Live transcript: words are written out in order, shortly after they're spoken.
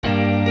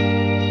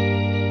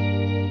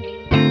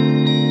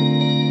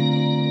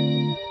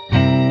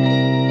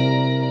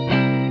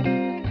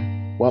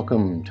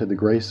to the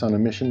Grace on a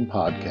Mission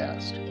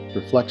podcast,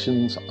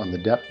 reflections on the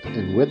depth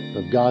and width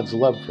of God's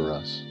love for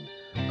us.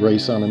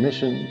 Grace on a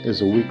Mission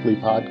is a weekly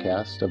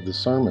podcast of the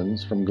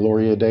sermons from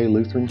Gloria Dei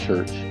Lutheran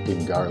Church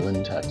in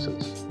Garland,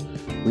 Texas.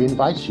 We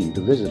invite you to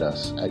visit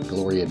us at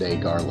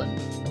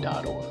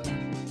gloriadeigarland.org.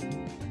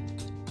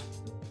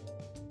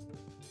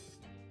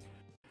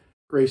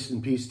 Grace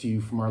and peace to you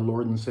from our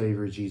Lord and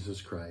Savior,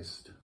 Jesus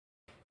Christ.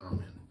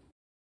 Amen.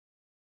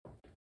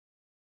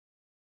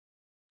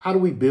 How do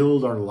we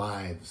build our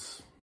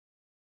lives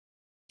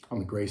on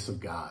the grace of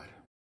God?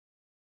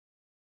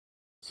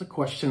 It's a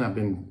question I've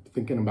been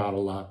thinking about a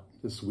lot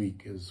this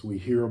week as we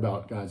hear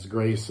about God's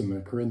grace in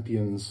the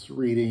Corinthians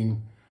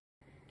reading.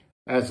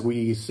 As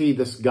we see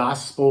this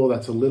gospel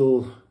that's a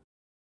little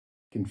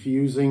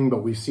confusing,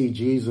 but we see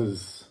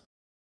Jesus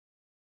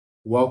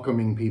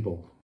welcoming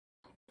people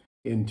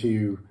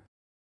into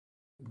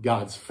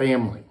God's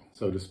family,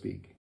 so to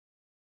speak.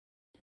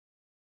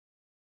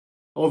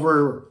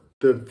 Over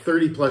the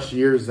 30 plus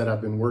years that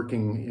I've been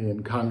working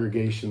in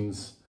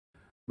congregations,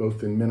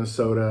 both in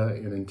Minnesota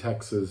and in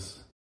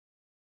Texas,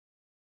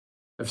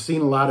 I've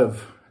seen a lot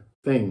of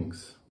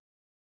things.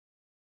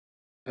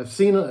 I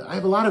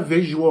have a lot of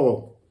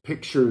visual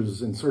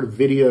pictures and sort of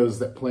videos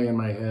that play in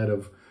my head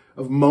of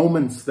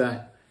moments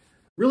that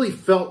really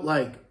felt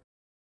like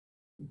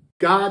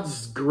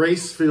God's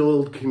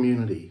grace-filled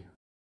community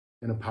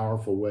in a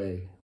powerful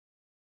way.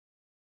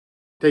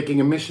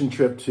 Taking a mission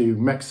trip to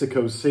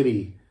Mexico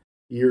City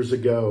years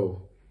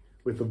ago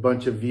with a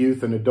bunch of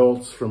youth and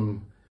adults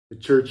from the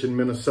church in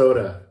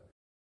Minnesota.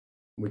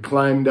 We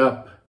climbed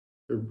up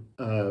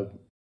a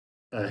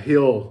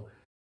hill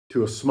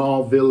to a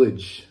small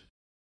village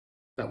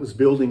that was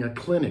building a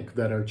clinic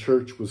that our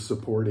church was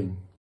supporting,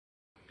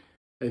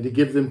 and to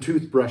give them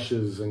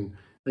toothbrushes and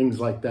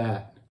things like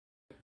that.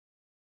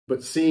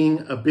 But seeing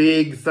a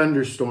big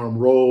thunderstorm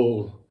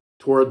roll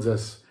towards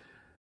us,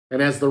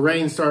 and as the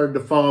rain started to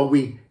fall,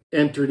 we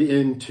entered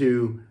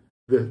into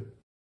the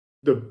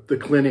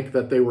clinic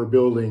that they were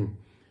building.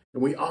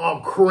 And we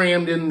all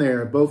crammed in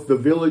there, both the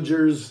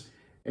villagers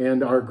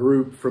and our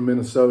group from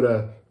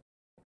Minnesota.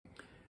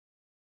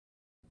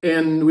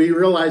 And we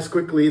realized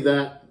quickly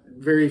that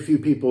very few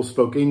people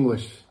spoke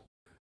English.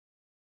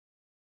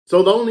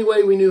 So the only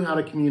way we knew how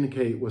to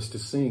communicate was to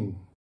sing.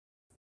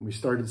 We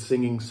started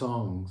singing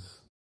songs.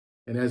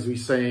 And as we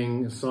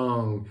sang a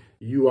song,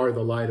 "You Are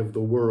the Light of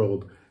the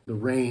World," the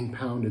rain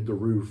pounded the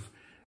roof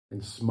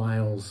and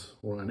smiles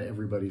were on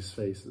everybody's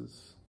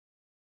faces.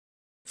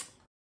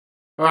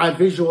 Or I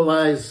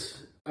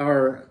visualize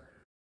our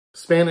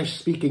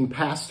Spanish-speaking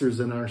pastors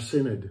in our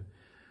synod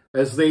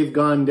as they've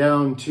gone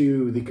down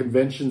to the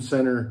convention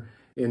center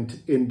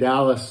in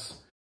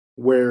Dallas,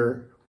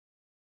 where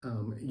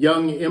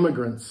young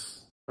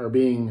immigrants are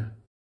being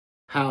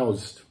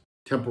housed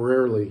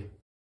temporarily.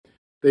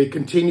 They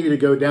continue to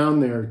go down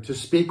there to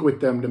speak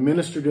with them, to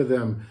minister to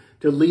them,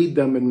 to lead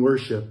them in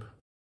worship.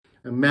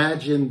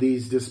 Imagine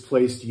these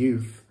displaced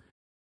youth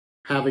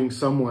having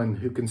someone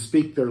who can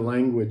speak their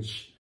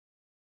language,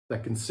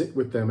 that can sit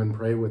with them and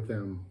pray with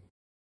them.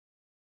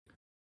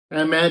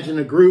 I imagine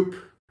a group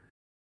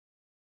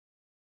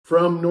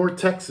from North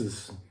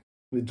Texas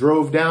that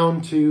drove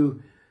down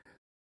to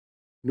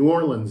New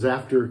Orleans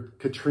after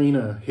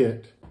Katrina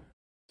hit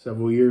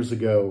several years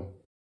ago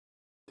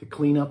to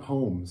clean up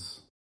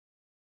homes,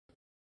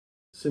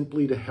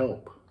 simply to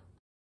help,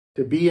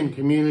 to be in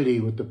community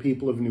with the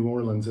people of New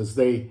Orleans as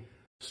they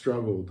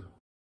struggled.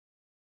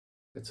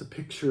 It's a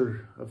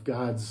picture of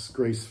God's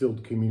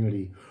grace-filled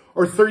community.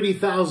 Or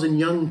 30,000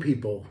 young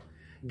people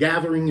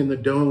gathering in the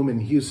Dome in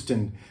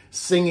Houston,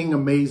 singing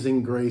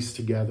Amazing Grace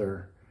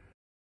together.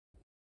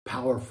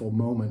 Powerful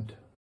moment.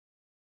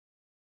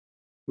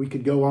 We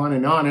could go on,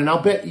 and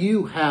I'll bet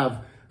you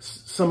have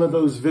some of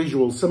those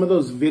visuals, some of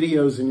those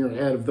videos in your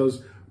head of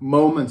those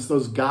moments,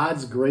 those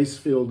God's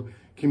grace-filled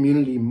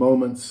community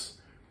moments.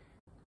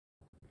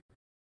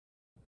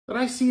 But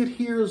I see it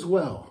here as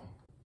well,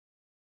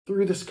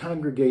 through this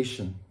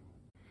congregation,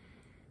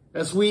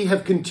 as we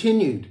have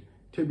continued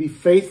to be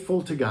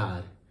faithful to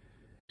God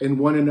and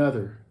one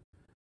another,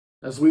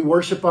 as we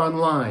worship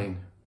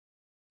online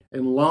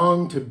and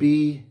long to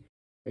be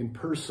in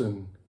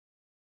person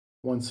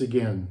once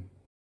again.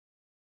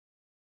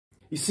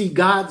 You see,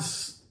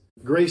 God's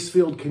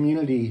grace-filled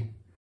community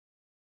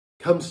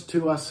comes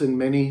to us in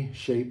many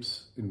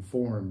shapes and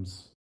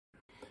forms.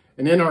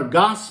 And in our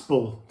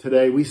gospel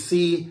today, we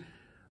see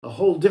a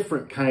whole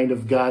different kind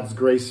of God's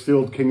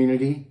grace-filled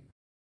community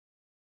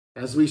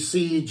as we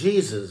see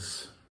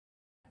Jesus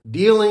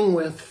dealing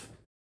with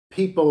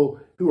people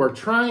who are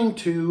trying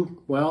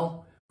to,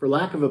 well, for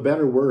lack of a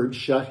better word,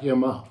 shut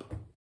him up,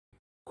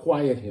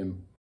 quiet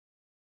him.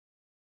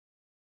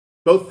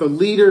 Both the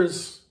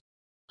leaders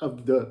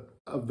of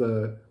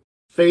the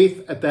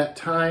faith at that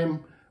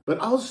time, but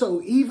also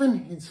even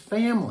his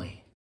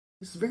family,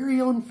 his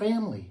very own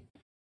family,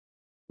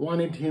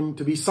 wanted him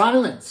to be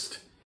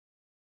silenced.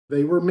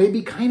 They were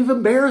maybe kind of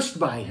embarrassed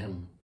by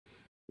him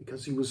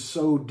because he was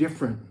so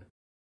different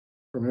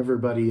from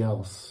everybody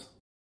else.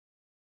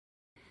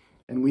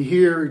 And we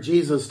hear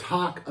Jesus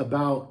talk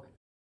about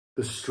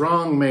the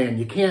strong man.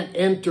 You can't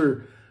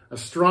enter a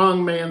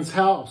strong man's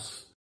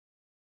house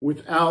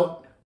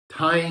without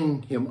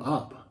tying him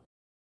up.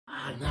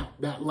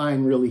 That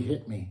line really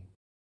hit me.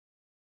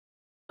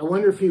 I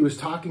wonder if he was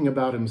talking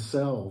about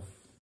himself.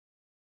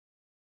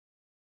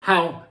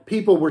 How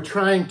people were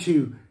trying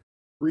to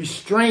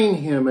restrain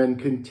him and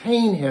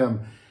contain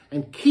him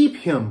and keep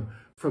him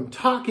from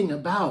talking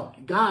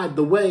about God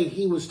the way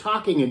he was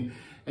talking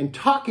and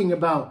talking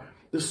about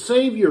the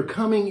Savior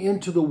coming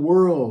into the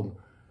world.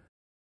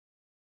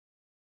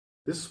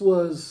 This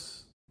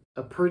was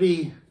a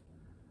pretty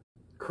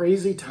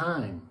crazy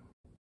time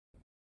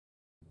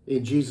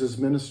in Jesus'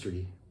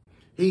 ministry.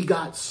 He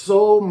got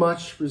so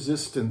much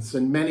resistance,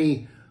 and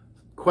many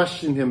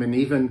questioned him, and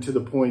even to the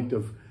point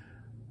of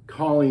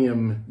calling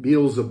him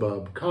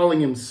Beelzebub,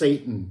 calling him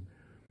Satan.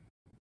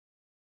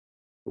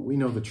 But we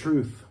know the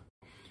truth.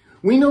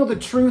 We know the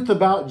truth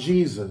about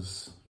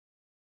Jesus.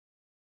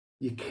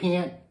 You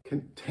can't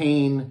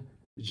contain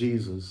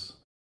Jesus.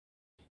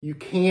 You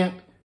can't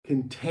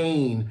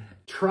contain,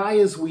 try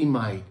as we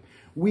might,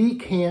 we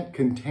can't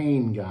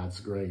contain God's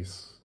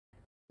grace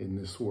in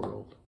this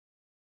world.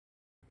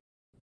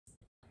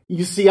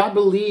 You see, I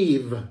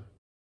believe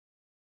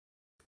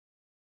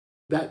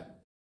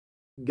that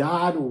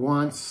God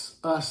wants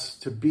us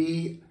to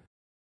be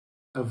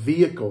a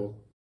vehicle,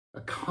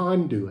 a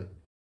conduit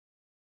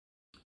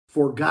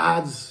for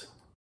God's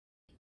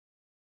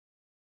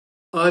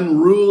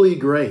unruly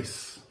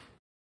grace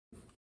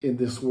in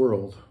this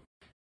world.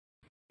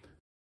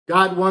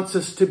 God wants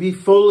us to be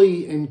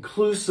fully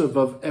inclusive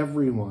of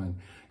everyone.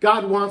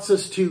 God wants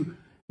us to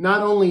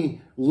not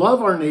only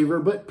love our neighbor,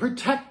 but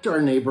protect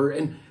our neighbor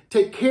and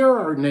take care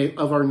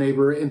of our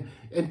neighbor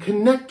and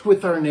connect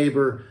with our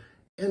neighbor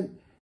and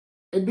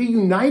be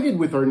united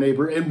with our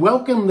neighbor and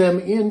welcome them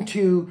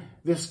into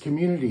this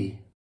community.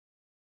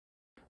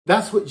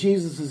 That's what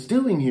Jesus is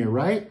doing here,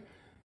 right?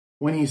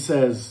 When he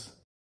says,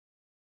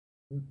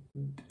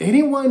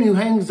 anyone who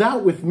hangs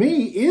out with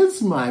me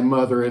is my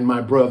mother and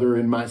my brother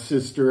and my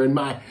sister and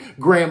my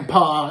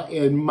grandpa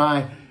and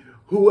my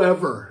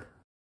whoever,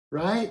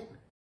 right?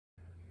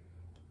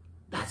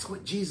 That's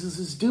what Jesus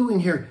is doing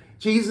here.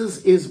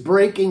 Jesus is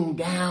breaking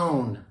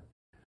down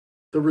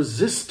the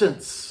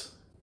resistance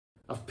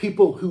of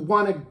people who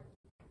want to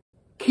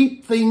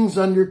keep things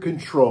under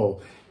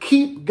control,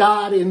 keep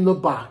God in the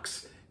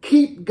box,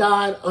 keep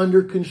God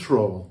under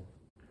control.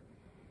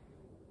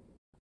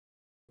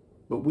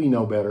 But we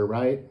know better,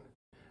 right?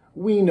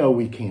 We know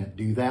we can't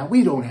do that.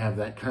 We don't have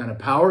that kind of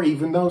power,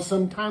 even though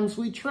sometimes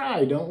we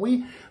try, don't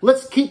we?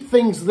 Let's keep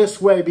things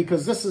this way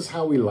because this is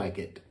how we like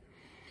it.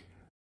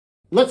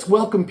 Let's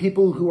welcome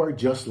people who are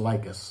just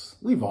like us.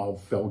 We've all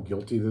felt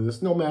guilty of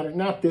this, no matter,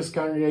 not this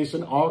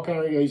congregation, all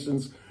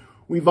congregations.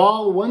 We've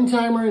all, one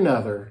time or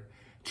another,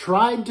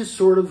 tried to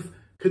sort of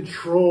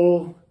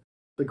control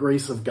the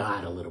grace of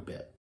God a little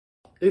bit.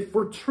 If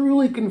we're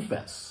truly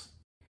confess.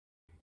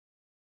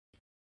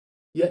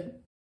 Yet,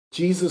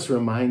 Jesus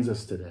reminds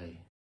us today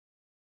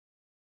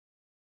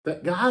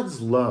that God's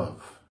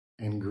love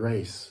and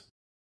grace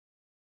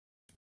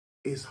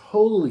is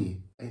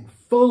wholly and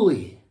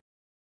fully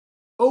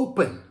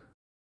open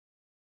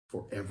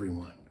for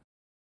everyone.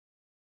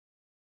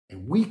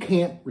 And we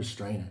can't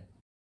restrain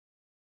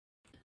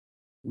it.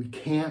 We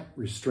can't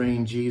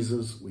restrain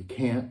Jesus. We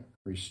can't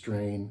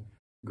restrain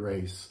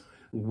grace.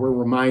 We're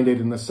reminded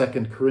in the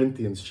 2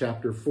 Corinthians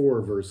chapter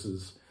 4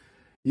 verses,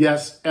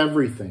 yes,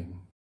 everything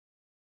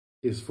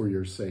is for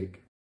your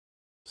sake,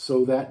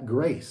 so that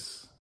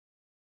grace,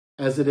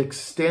 as it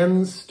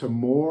extends to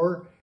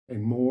more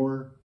and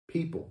more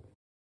people,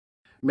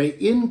 may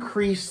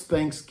increase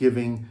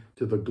thanksgiving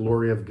to the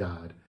glory of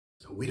God,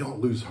 so we don't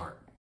lose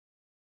heart.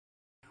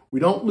 We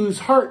don't lose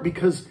heart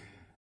because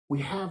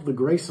we have the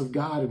grace of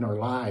God in our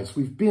lives.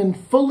 We've been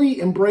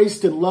fully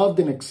embraced and loved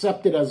and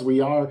accepted as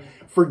we are,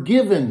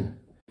 forgiven,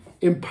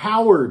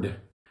 empowered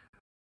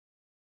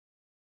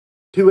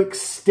to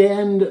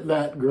extend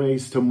that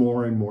grace to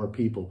more and more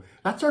people.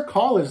 That's our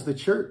call as the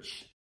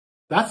church.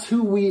 That's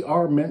who we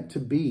are meant to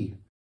be.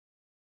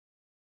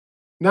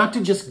 Not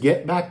to just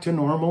get back to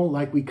normal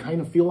like we kind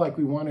of feel like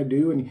we want to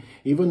do. And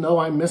even though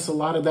I miss a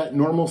lot of that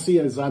normalcy,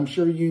 as I'm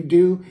sure you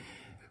do,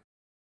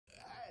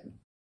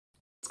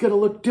 it's going to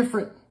look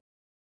different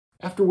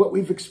after what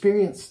we've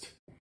experienced.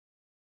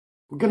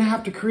 We're going to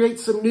have to create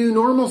some new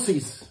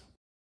normalcies.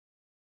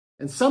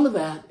 And some of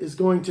that is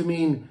going to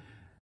mean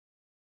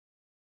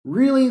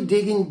really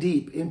digging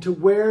deep into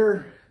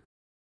where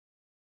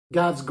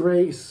God's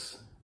grace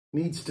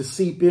needs to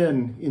seep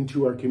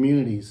into our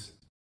communities,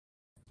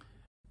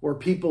 where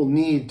people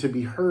need to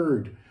be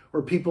heard,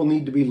 where people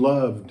need to be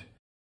loved,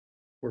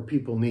 where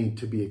people need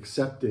to be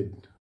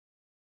accepted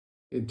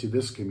into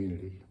this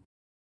community.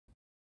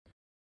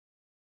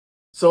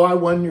 So I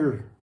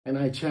wonder, and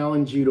I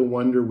challenge you to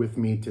wonder with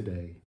me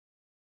today,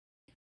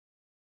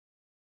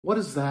 what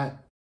does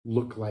that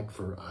look like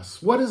for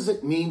us? What does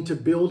it mean to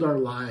build our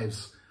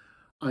lives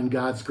on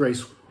God's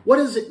grace? What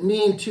does it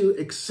mean to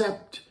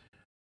accept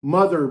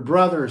mother,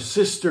 brother,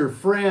 sister,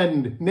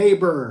 friend,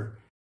 neighbor.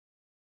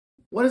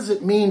 What does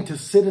it mean to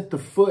sit at the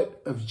foot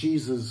of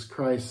Jesus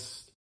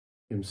Christ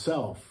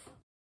himself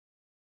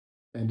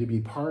and to be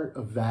part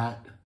of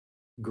that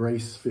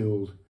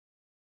grace-filled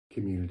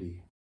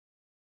community?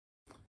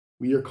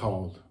 We are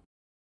called.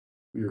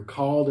 We are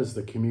called as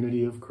the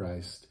community of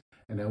Christ,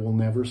 and I will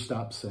never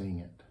stop saying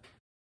it,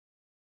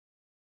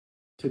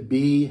 to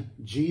be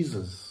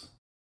Jesus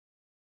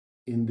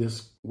in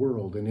this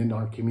world and in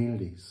our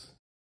communities.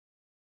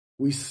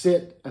 We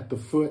sit at the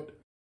foot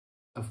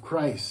of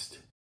Christ,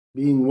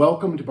 being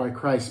welcomed by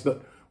Christ,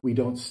 but we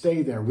don't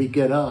stay there. We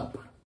get up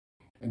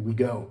and we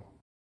go.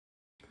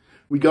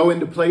 We go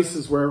into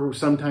places where we're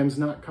sometimes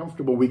not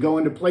comfortable. We go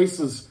into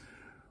places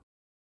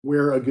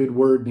where a good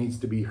word needs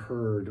to be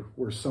heard,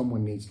 where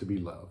someone needs to be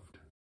loved.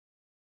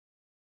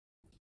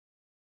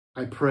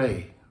 I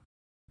pray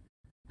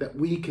that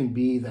we can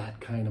be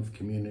that kind of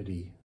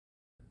community,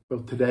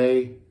 both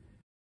today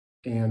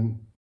and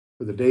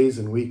for the days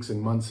and weeks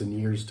and months and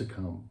years to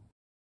come.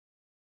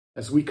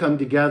 As we come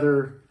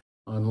together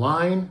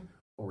online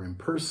or in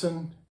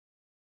person,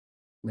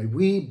 may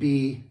we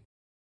be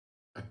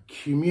a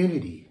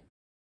community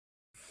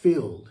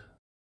filled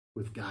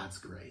with God's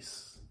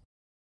grace.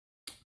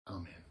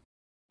 Amen.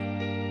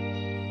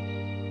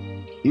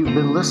 You've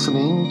been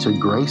listening to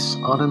Grace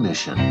on a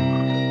Mission.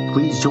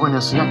 Please join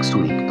us next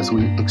week as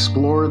we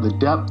explore the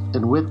depth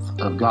and width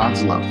of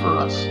God's love for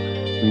us.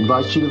 We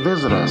invite you to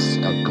visit us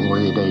at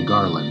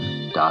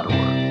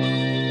gloriadaygarland.org.